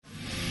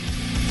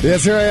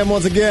Yes, here I am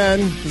once again.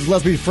 This is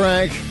Let's Be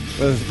Frank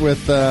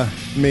with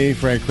me,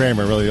 Frank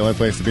Kramer. Really the only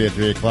place to be at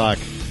 3 o'clock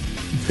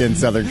in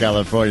Southern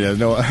California.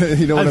 No,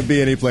 you don't want to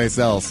be anyplace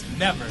else.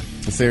 Never.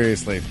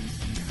 Seriously.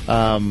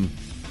 A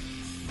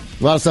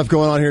lot of stuff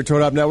going on here at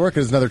Toad Hop Network.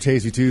 It's another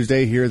Tasty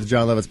Tuesday here at the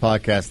John Lovitz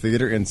Podcast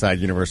Theater inside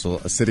Universal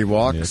City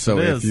Walk. Yes, so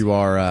if you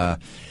are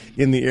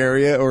in the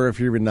area or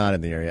if you're not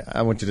in the area,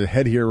 I want you to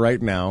head here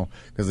right now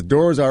because the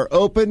doors are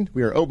open.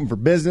 We are open for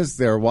business.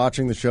 They are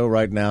watching the show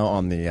right now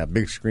on the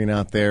big screen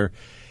out there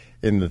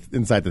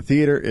inside the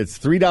theater. It's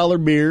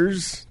 $3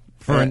 beers.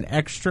 For an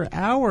extra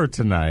hour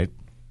tonight.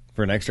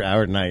 For an extra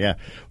hour tonight, yeah.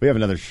 We have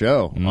another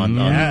show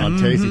on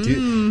Tasty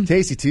Tuesday.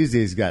 Tasty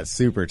Tuesday's got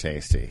super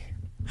tasty.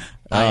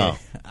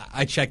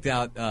 I checked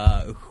out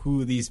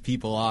who these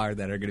people are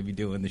that are going to be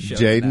doing the show.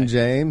 Jaden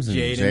James and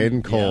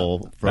Jaden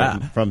Cole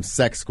from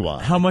Sex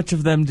Squad. How much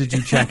of them did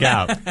you check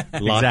out?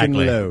 Lock and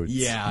loads.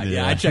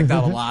 Yeah, I checked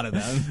out a lot of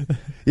them.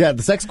 Yeah,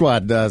 the Sex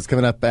Squad is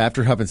coming up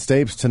after Huff and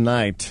Stapes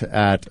tonight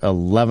at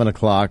 11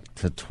 o'clock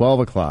to 12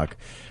 o'clock.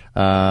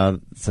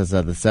 Says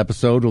this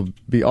episode will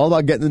be all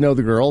about getting to know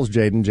the girls,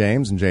 Jaden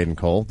James and Jaden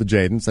Cole, the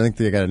Jadens. I think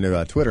they got a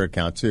new Twitter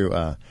account, too,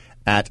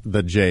 at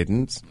the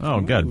Jadens.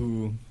 Oh, good.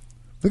 Ooh.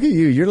 Look at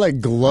you. You're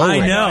like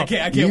glowing. I know. I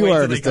can't You wait are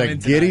till they just come a in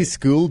giddy tonight.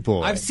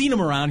 schoolboy. I've seen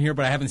them around here,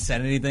 but I haven't said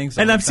anything. So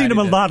And I'm I've seen them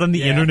a excited lot on the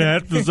yeah.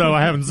 internet, so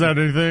I haven't said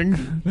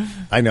anything.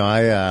 I know.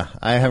 I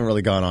haven't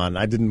really gone on.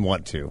 I didn't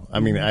want to.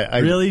 I mean, I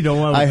Really? Don't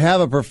want to- I have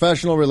a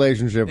professional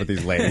relationship with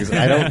these ladies.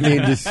 I don't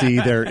need to see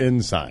their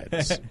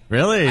insides.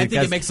 Really? I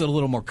think it makes it a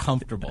little more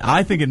comfortable.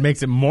 I think it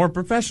makes it more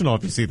professional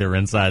if you see their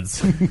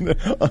insides.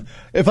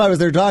 If I was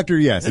their doctor,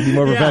 yes, it'd be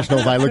more professional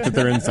if I looked at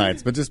their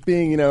insides. But just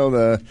being,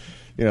 the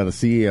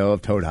CEO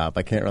of Toad Hop,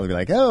 I can't really be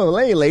like, oh,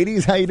 hey,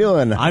 ladies, how you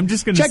doing? I'm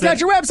just going to checked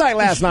out your website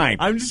last night.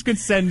 I'm just going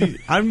to send you.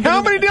 How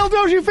many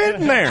dildos you fit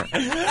in there?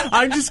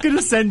 I'm just going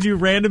to send you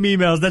random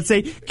emails that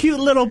say cute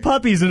little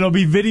puppies, and it'll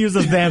be videos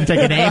of them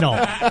taking anal.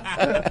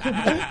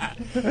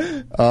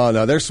 Oh,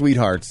 no, they're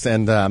sweethearts,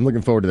 and I'm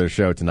looking forward to their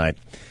show tonight.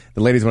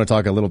 The ladies want to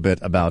talk a little bit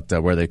about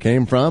where they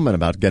came from and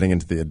about getting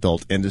into the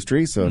adult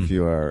industry, so if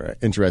you are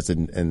interested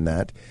in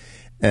that.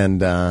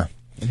 And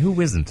who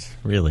isn't,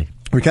 really?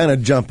 we kind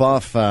of jump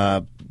off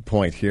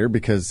point here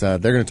because they're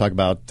going to talk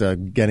about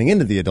getting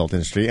into the adult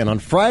industry. And on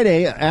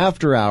Friday,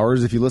 after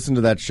hours, if you listen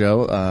to that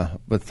show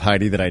with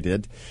Heidi that I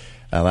did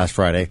last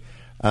Friday,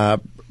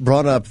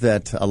 brought up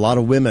that a lot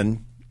of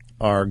women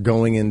are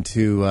going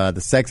into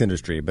the sex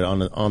industry, but on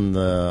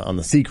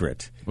the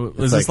secret.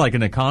 Was this like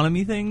an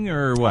economy thing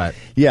or what?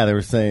 Yeah, they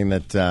were saying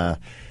that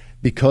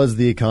because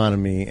the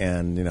economy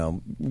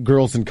and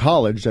girls in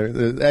college.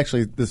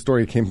 Actually, the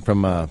story came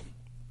from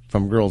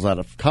girls out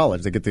of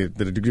college. They get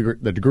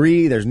the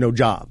degree. There's no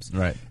jobs,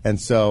 right? And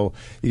so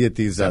you get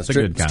these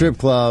strip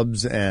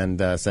clubs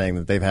and saying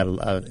that they've had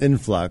an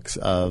influx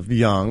of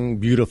young,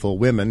 beautiful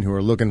women who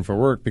are looking for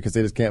work because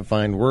they just can't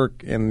find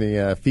work in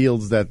the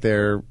fields that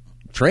they're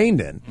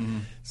trained in. Mm-hmm.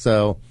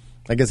 So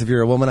I guess if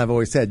you're a woman, I've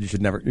always said you're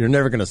never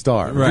going to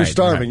starve. Right, if you're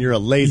starving, you're a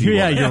lazy woman.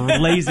 Yeah, you're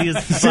lazy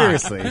as fuck.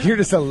 Seriously, you're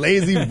just a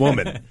lazy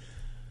woman.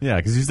 Yeah,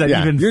 because you said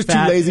even you're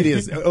fat... too lazy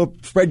to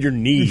spread your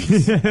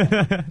knees.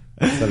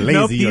 Lazy.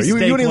 Nope, you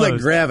don't even like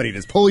gravity.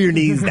 Just pull your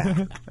knees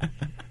down.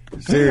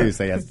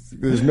 Seriously,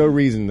 there's no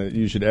reason that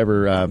you should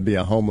ever be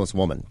a homeless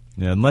woman.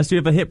 Yeah, unless you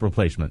have a hip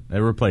replacement,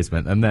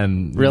 and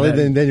then really,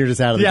 then you're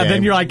just out of the game. Yeah,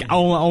 then you're like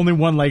only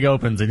one leg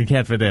opens and you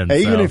can't fit in.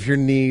 Hey, even if your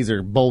knees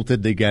are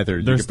bolted together,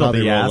 you can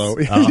probably roll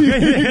over. Oh. You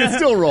can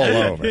still roll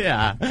over.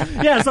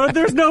 Yeah. So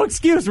there's no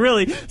excuse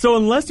really. So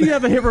unless you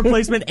have a hip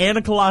replacement and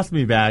a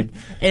colostomy bag,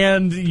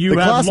 and you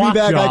the have colostomy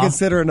bag, jaw, I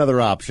consider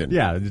another option.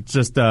 Yeah, it's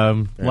just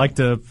like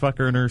to fuck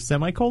her in her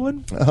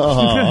semicolon.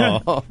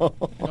 Oh,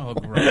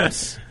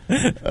 gross.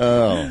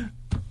 Oh.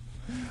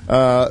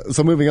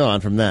 So moving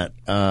on from that,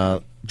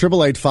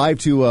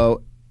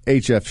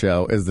 888-520-HF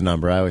show is the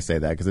number. I always say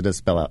that because it does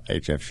spell out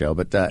HF show.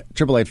 But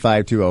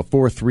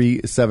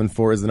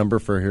 888-520-4374 is the number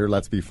for here.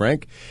 Let's be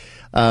frank.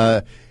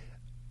 I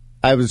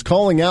was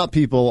calling out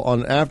people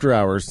on After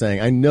Hours saying,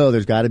 I know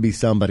there's got to be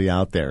somebody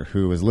out there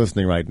who is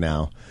listening right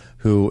now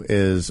who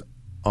is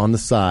on the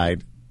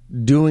side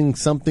doing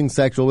something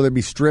sexual, whether it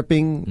be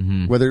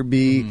stripping, whether it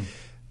be...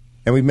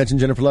 And we've mentioned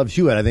Jennifer Love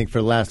Hewitt, I think, for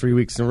the last 3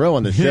 weeks in a row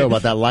on the show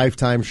about that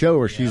Lifetime show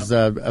where she's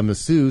a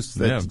masseuse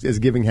that is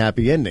giving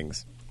happy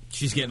endings.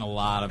 She's getting a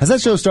lot of... Has that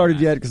show started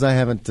yet? Because I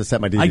haven't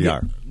set my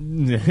DVR.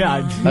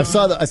 I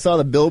saw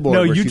the billboard.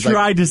 No, where you she's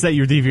tried to set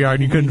your DVR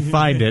and you couldn't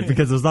find it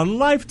because it was on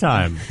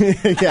Lifetime.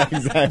 Yeah,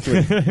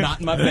 exactly. Not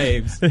in my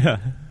faves. Yeah.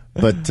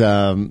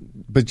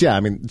 But yeah,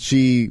 I mean,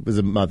 she was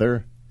a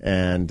mother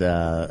and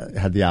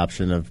had the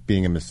option of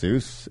being a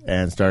masseuse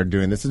and started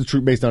doing this. It's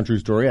based on a true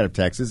story out of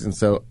Texas, and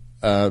so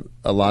a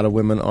lot of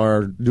women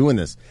are doing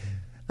this.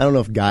 I don't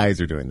know if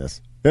guys are doing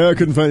this. Yeah, I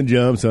couldn't find a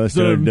job, so I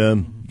started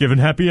giving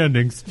happy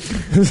endings.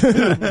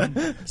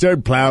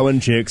 Started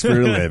plowing chicks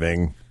for a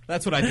living.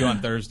 That's what I do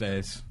on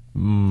Thursdays.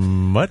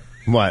 What?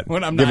 What?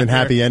 When I'm giving not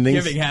happy there,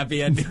 endings? giving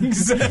happy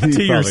endings To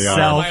probably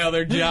yourself. my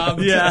other job.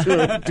 Yeah.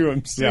 to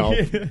himself.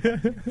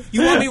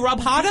 You want me rub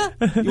harder?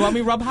 You want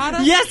me rub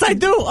harder? Yes, I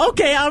do.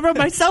 Okay, I'll rub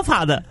myself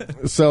harder.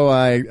 So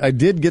I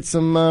did get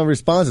some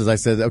responses. I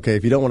said, okay,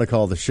 if you don't want to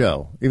call the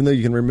show, even though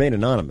you can remain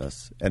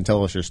anonymous and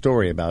tell us your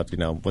story about,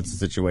 what's the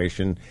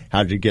situation,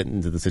 how did you get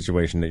into the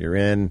situation that you're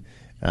in,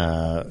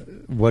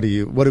 what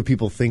do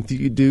people think that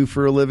you do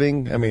for a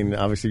living? I mean,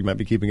 obviously you might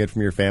be keeping it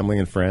from your family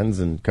and friends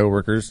and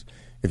coworkers,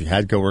 if you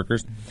had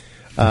coworkers.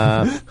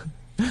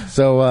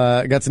 So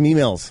I got some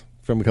emails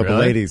from a couple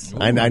Really? ladies.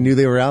 I knew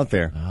they were out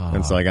there,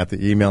 and so I got the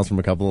emails from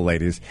a couple of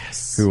ladies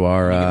who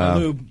are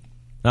Lube.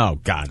 Oh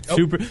God,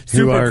 super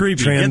who are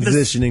creepy. Get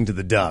this- transitioning to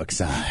the dark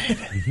side.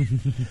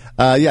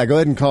 Yeah, go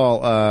ahead and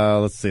call.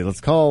 Let's see.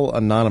 Let's call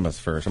Anonymous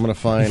first. I'm going to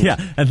find. Yeah,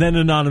 and then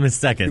anonymous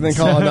second. And then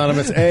call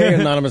Anonymous A,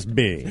 Anonymous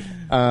B.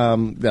 Yeah,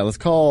 let's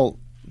call.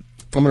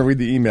 I'm going to read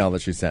the email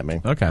that she sent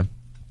me. Okay.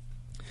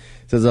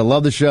 It says, I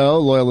love the show.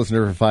 Loyal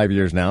listener for 5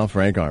 years now,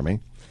 Frank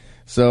Army.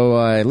 So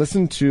I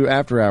listened to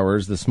After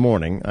Hours this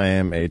morning. I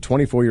am a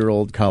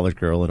 24-year-old college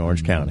girl in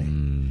Orange County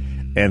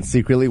and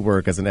secretly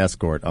work as an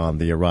escort on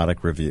the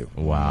Erotic Review.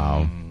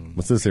 Wow.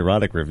 What's this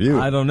Erotic Review?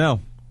 I don't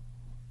know.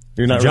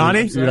 You're not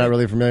Johnny? Really, you're not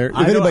really familiar? If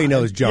I don't- anybody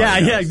knows Johnny. Yeah,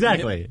 knows.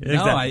 exactly.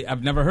 No,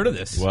 I've never heard of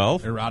this.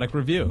 Well. Erotic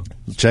Review.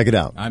 Check it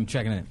out. I'm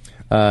checking it.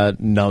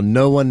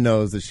 No one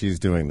knows that she's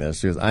doing this.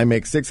 She goes, I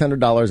make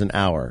 $600 an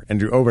hour and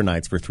do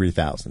overnights for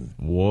 $3,000.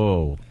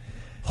 Whoa.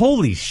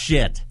 Holy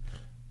shit.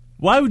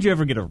 Why would you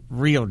ever get a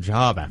real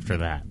job after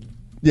that?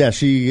 Yeah,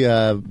 she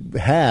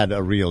had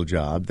a real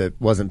job that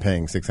wasn't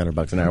paying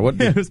 $600 an hour.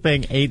 What It was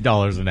paying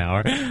 $8 an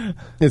hour.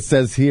 it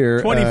says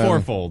here,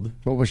 24-fold.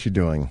 what was she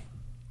doing?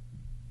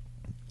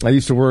 I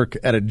used to work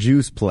at a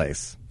juice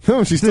place.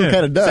 She still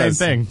kind of does.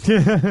 Same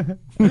thing.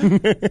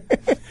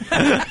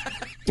 I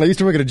used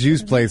to work at a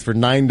juice place for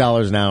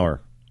 $9 an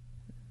hour.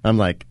 I'm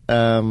like,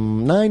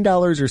 $9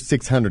 or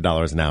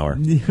 $600 an hour.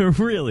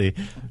 Really?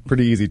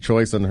 Pretty easy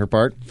choice on her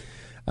part.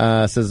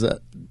 Says,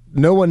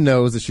 no one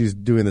knows that she's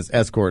doing this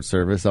escort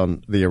service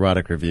on the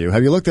Erotic Review.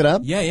 Have you looked it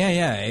up? Yeah.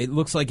 It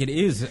looks like it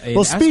is.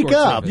 Well, speak escort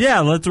up. service.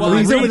 Yeah, let's Well, read.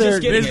 he's over there-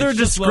 Is there a it's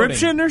just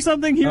description loading. or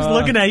something? He's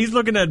looking at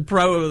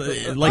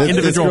This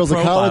individual girl's a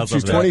college. profiles.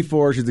 She's of that.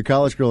 24. She's a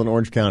college girl in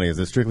Orange County. Is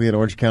it strictly an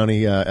Orange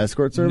County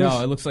escort service?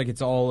 No, it looks like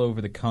it's all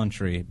over the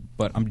country.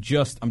 But I'm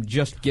just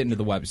getting to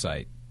the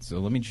website. So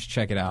let me just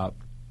check it out.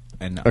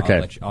 And Okay. I'll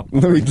let you, I'll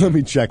let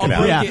me check it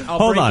I'll out. Yeah, break it- I'll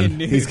hold break on. in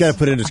news. He's got to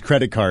put in his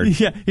credit card.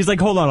 Yeah, he's like,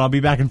 hold on, I'll be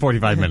back in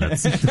 45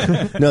 minutes.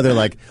 No, they're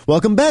like,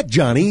 welcome back,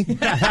 Johnny. based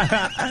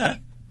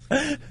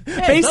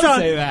don't on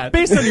say that.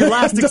 based on your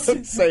last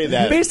Don't say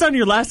that. based on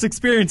your last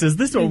experiences,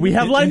 this is what we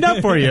have lined up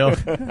for you.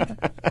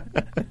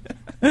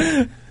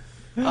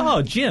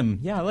 Oh, Jim.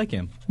 Yeah, I like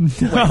him.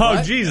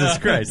 Oh, Jesus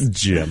Christ.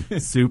 Jim.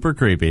 Super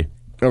creepy.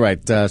 All right.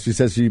 She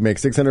says she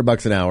makes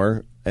 $600 an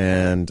hour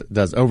and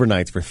does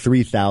overnights for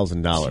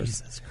 $3,000.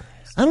 Jesus Christ.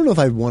 I don't know if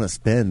I'd want to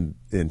spend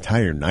the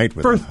entire night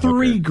with For a hooker.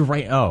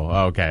 $3,000.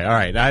 Oh, okay. All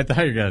right. I thought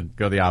you were going to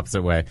go the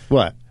opposite way.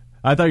 What?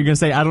 I thought you were going to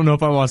say, I don't know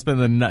if I want to spend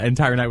the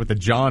entire night with a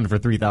John for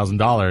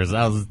 $3,000.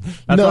 I was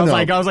No.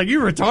 like, you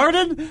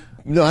retarded?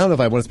 No, I don't know if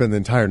I want to spend the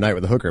entire night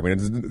with a hooker. I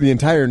mean, the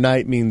entire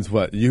night means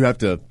what? You have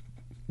to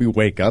we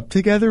wake up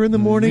together in the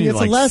morning? It's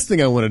like- the last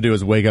thing I want to do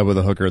is wake up with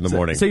a hooker in the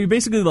morning. So you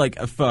basically like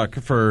fuck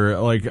for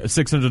like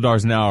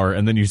 $600 an hour,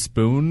 and then you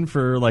spoon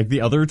for like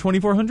the other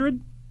 $2,400.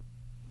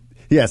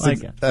 Yes, like-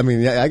 I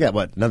mean, I got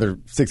what, another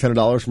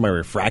 $600 for my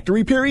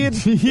refractory period?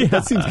 Yeah.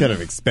 That seems kind of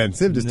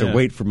expensive just to Yeah.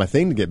 wait for my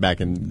thing to get back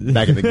in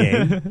the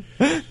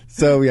game.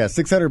 So yeah,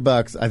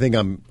 $600. I think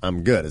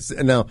I'm good.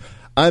 And now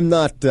I'm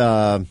not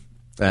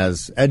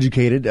as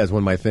educated as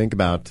one might think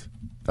about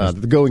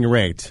the going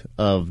rate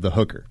of the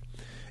hooker.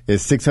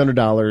 Is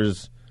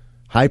 $600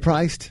 high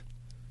priced?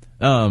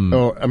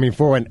 Or I mean,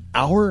 for an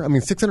hour? I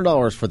mean,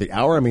 $600 for the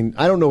hour? I mean,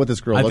 I don't know what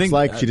this girl I looks think-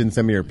 like. She didn't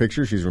send me her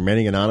picture. She's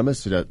remaining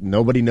anonymous.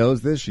 Nobody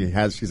knows this. She's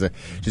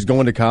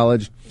going to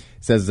college.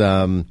 Says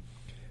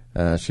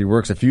she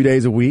works a few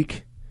days a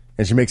week,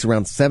 and she makes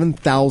around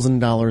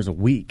 $7,000 a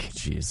week.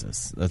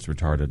 Jesus, that's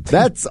retarded.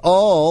 That's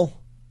all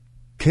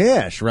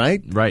cash,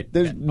 right? Right.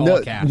 There's All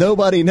cash.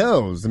 nobody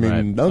knows. I mean, Right.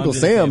 Uncle Under the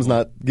Sam's table.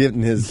 not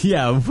getting his.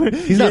 Yeah,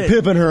 He's not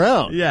pimping her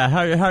out. Yeah,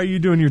 how are you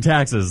doing your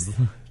taxes?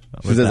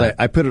 She says,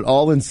 I put it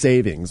all in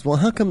savings. Well,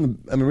 how come?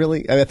 I mean,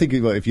 really? I think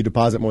if you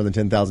deposit more than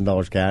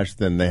 $10,000 cash,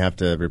 then they have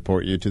to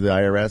report you to the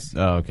IRS.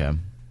 Oh, okay.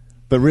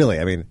 But really,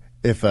 I mean,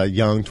 if a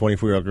young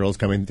 24-year-old girl is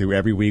coming through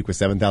every week with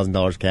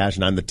 $7,000 cash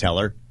and I'm the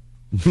teller,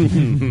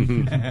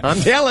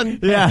 I'm telling.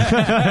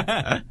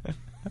 Yeah,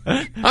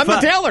 I'm the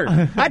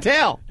teller. I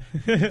tell.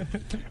 yeah.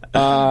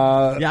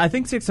 I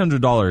think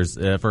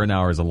 $600 for an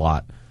hour is a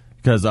lot.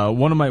 Because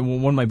one of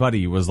my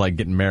buddy was like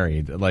getting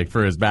married, like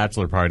for his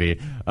bachelor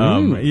party.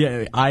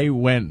 Yeah, I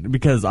went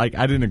because I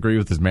didn't agree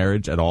with his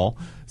marriage at all.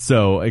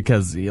 So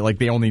because like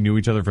they only knew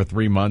each other for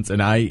 3 months,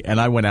 and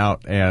I went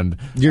out and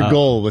Your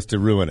goal was to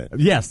ruin it.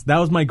 yes, that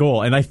was my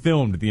goal, and I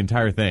filmed the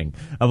entire thing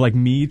of like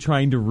me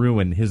trying to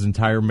ruin his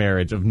entire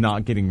marriage of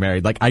not getting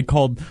married. Like I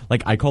called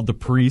the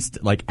priest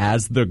like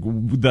as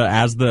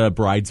the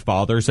bride's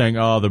father, saying,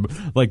 "Oh,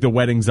 the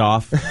wedding's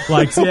off."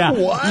 Like yeah,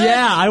 What?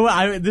 yeah.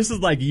 I this is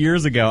like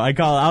years ago. I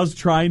was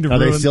trying to. Are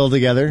ruin they still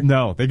together?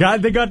 No, they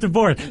got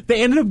divorced.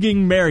 They ended up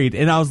getting married,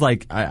 and I was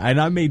like,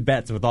 I made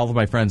bets with all of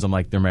my friends. I'm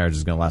like, their marriage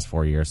is going to last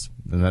 4 years,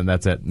 and then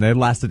that's it. And it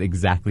lasted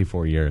exactly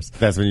 4 years.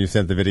 That's when you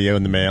sent the video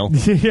in the mail.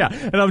 Yeah,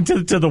 and I'm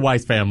to the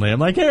Weiss family. I'm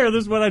like, here,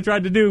 this is what I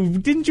tried to do.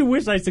 Didn't you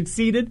wish I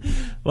succeeded?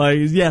 Like,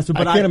 yes,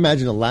 but I can't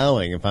imagine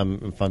allowing if I'm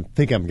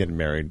getting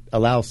married,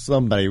 allow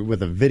somebody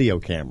with a video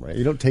camera.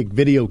 You don't take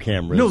video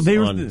cameras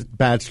on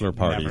bachelor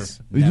parties.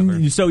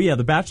 Never. So yeah,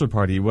 the bachelor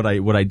party. What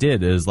I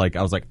did is like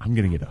I was like, I'm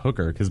gonna get a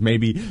hooker because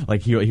maybe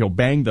like he'll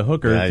bang the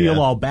hooker,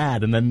 feel all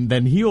bad, and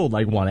then he'll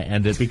like want to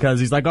end it because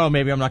he's like, oh,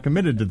 maybe I'm not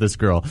committed to this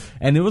girl.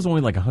 And it was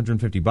only like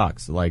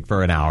 $150 like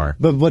for an hour.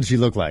 But what did she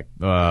look like?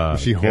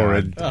 Was she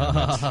horrid?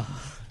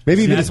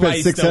 Maybe if you'd have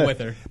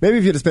spent Maybe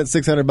if you'd have spent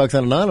 $600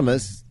 on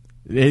Anonymous,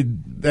 he'd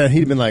have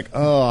been like,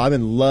 "Oh, I'm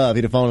in love."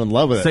 He'd have fallen in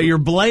love with it. So you're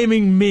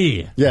blaming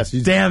me? Yes.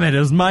 Damn it! It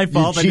was my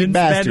fault. I didn't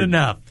spend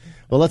enough.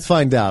 Well, let's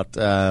find out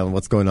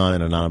what's going on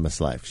in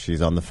Anonymous' life.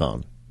 She's on the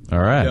phone. All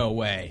right. No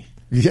way.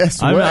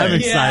 Yes, I'm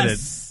excited.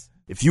 Yes.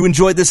 If you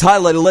enjoyed this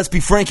highlight of Let's Be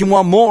Frank and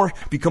want more,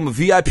 become a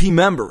VIP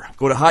member.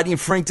 Go to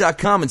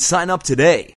HeidiandFrank.com and sign up today.